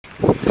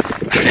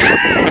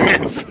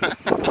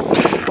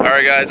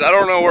Alright guys, I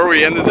don't know where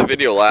we ended the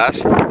video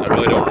last. I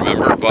really don't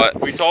remember,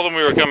 but we told them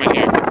we were coming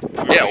here.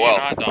 Yeah, well,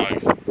 hot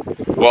dogs.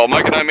 Well,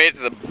 Mike and I made it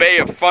to the Bay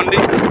of Fundy.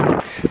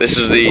 This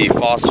is the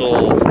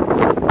fossil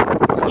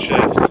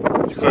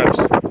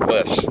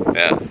cliffs.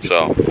 Yeah,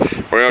 so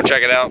we're gonna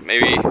check it out.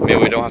 Maybe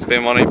we don't have to pay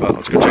money, but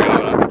let's go check it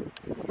out.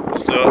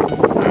 Let's do it.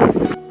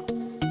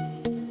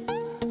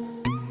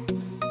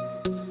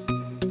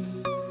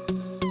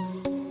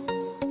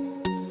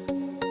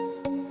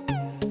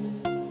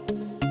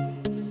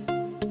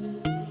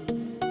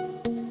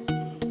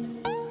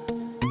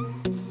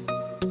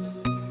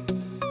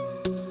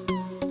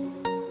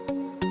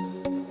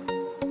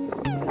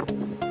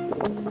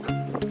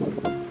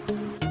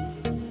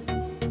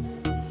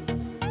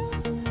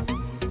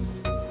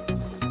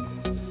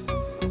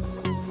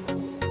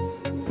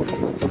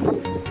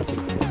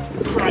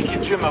 Crikey,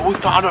 Jimmy, we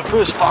found our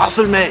first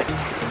fossil, mate.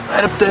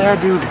 Right up there,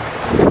 dude.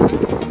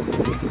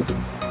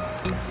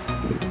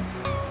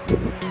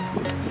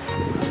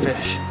 A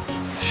fish.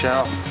 A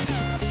shell.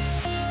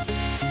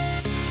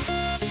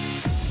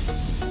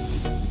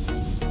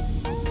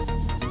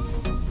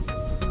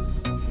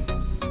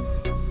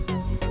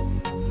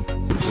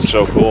 This is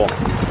so cool. I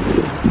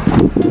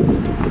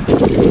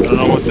don't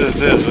know what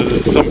this is.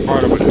 This is some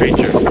part of a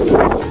creature.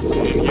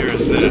 And here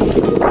is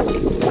this.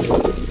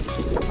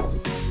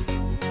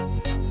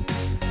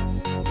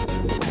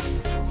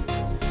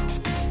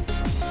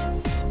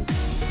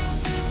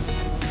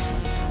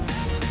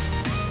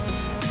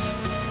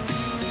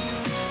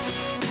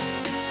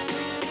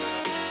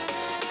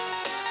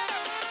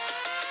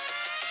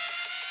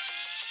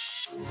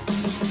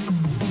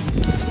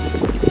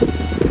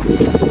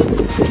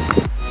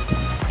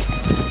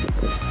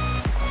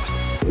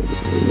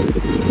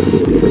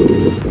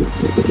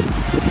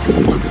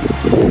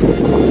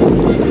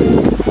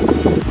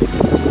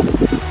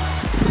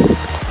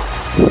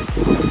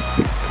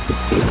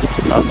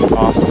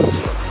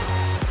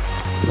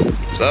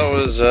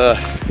 So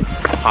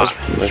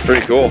that was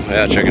pretty cool.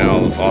 Yeah, checking out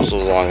all the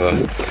fossils along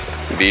the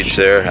beach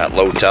there at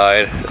low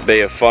tide,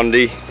 Bay of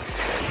Fundy.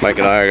 Mike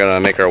and I are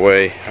gonna make our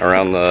way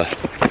around the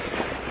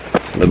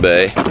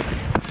bay,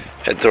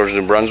 head towards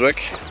New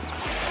Brunswick.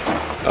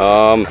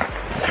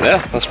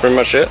 Yeah, that's pretty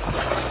much it.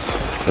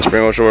 That's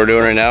pretty much what we're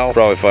doing right now. We'll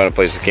probably find a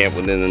place to camp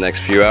within the next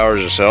few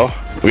hours or so.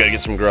 We gotta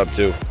get some grub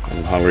too.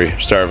 I'm hungry,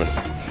 starving.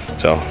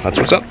 So that's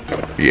what's up.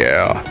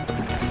 Yeah.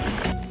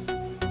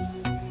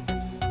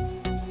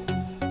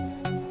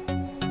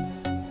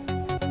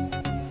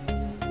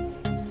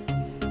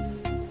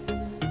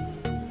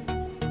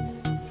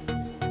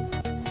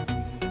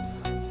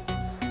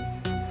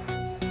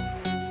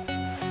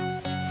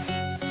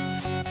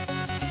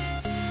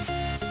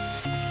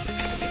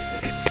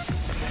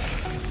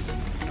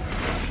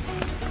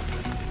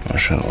 I'll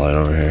shine the light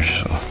over here,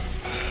 so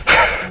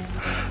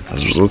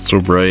that's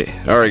so bright.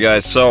 All right,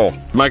 guys. So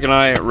Mike and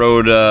I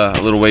rode a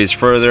little ways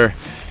further,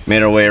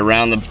 made our way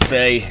around the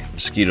bay.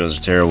 Mosquitoes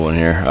are terrible in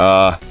here.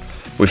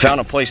 We found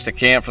a place to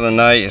camp for the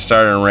night. It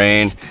started to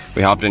rain.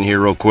 We hopped in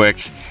here real quick,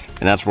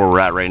 and that's where we're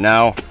at right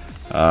now.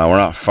 We're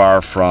not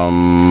far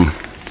from,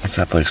 what's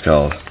that place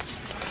called?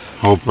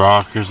 Hope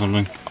Rock or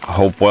something.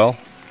 Hopewell.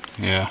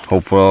 Yeah.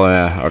 Hopewell.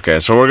 Yeah. Okay.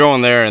 So we're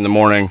going there in the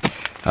morning.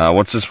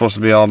 What's this supposed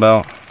to be all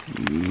about?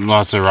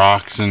 Lots of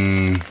rocks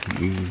and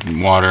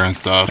water and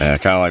stuff. Yeah,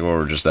 kind of like where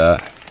we're just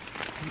at.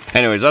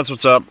 Anyways, that's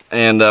what's up,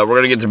 and we're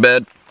gonna get to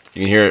bed.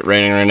 You can hear it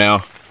raining right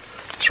now,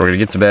 so we're gonna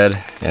get to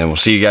bed, and we'll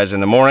see you guys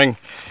in the morning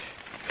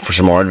for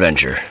some more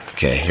adventure.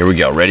 Okay, here we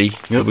go. Ready?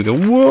 Here we go.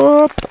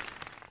 Whoop!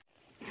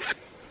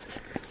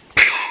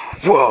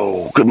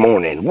 Whoa! Good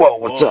morning. Whoa!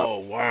 What's up? Oh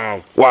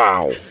wow!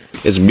 Wow!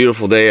 It's a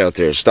beautiful day out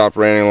there. It stopped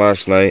raining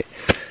last night,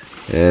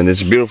 and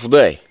it's a beautiful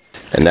day.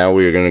 And now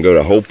we are gonna go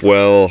to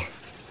Hopewell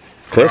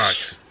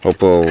Cliffs?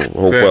 Hopewell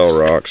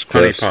Rocks.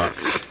 Cliffs. Honey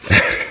pots.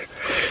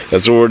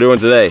 That's what we're doing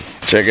today.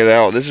 Check it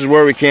out. This is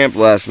where we camped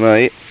last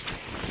night.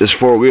 This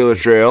four-wheeler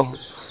trail.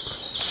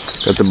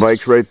 Got the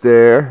bikes right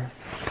there.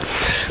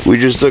 We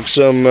just took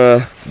some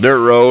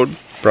dirt road,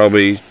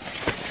 probably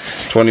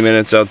 20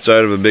 minutes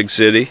outside of a big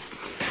city.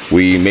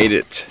 We made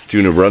it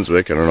to New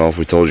Brunswick. I don't know if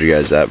we told you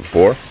guys that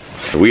before.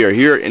 We are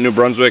here in New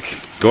Brunswick,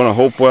 going to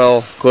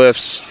Hopewell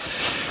Cliffs.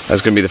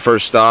 That's gonna be the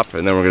first stop,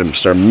 and then we're gonna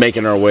start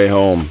making our way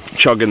home,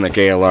 chugging the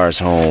KLRs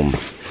home.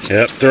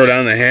 Yep, throw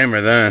down the hammer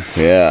then.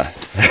 Yeah.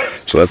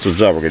 So that's what's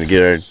up. We're gonna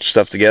get our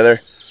stuff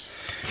together,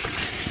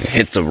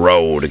 hit the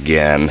road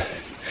again.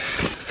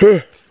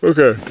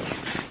 Okay,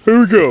 here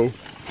we go.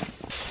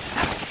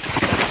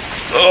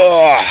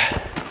 Oh,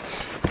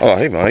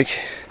 hey, Mike.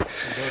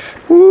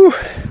 Woo.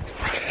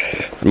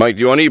 Mike,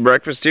 do you want to eat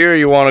breakfast here, or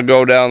you want to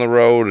go down the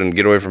road and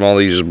get away from all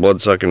these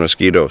blood-sucking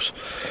mosquitoes?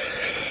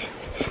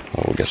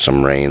 Oh, we got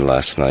some rain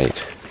last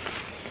night.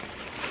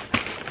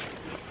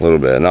 A little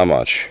bit, not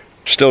much.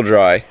 Still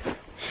dry.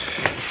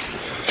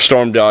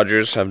 Storm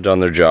dodgers have done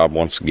their job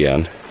once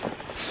again.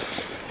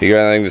 You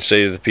got anything to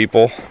say to the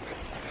people?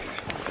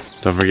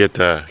 Don't forget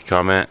to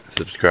comment,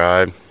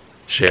 subscribe,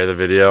 share the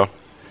video.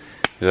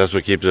 That's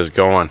what keeps us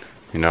going,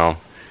 you know.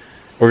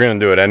 We're gonna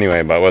do it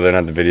anyway, but whether or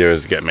not the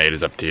videos get made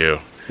is up to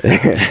you.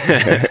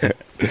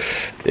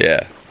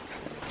 Yeah.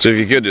 So if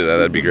you could do that,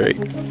 that'd be great.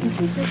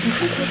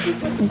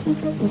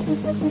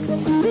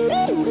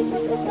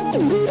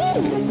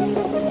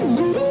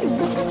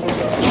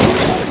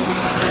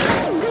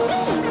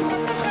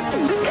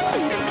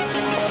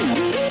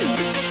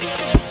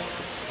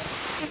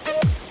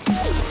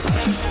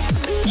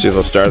 See if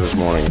they'll start this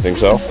morning. You think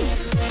so?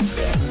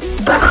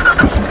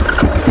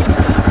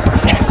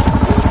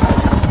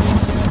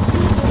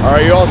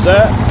 Alright, you all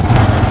set?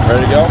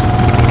 Ready to go?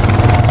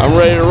 I'm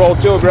ready to roll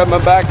too. Grab my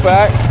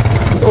backpack.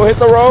 Go hit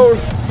the road.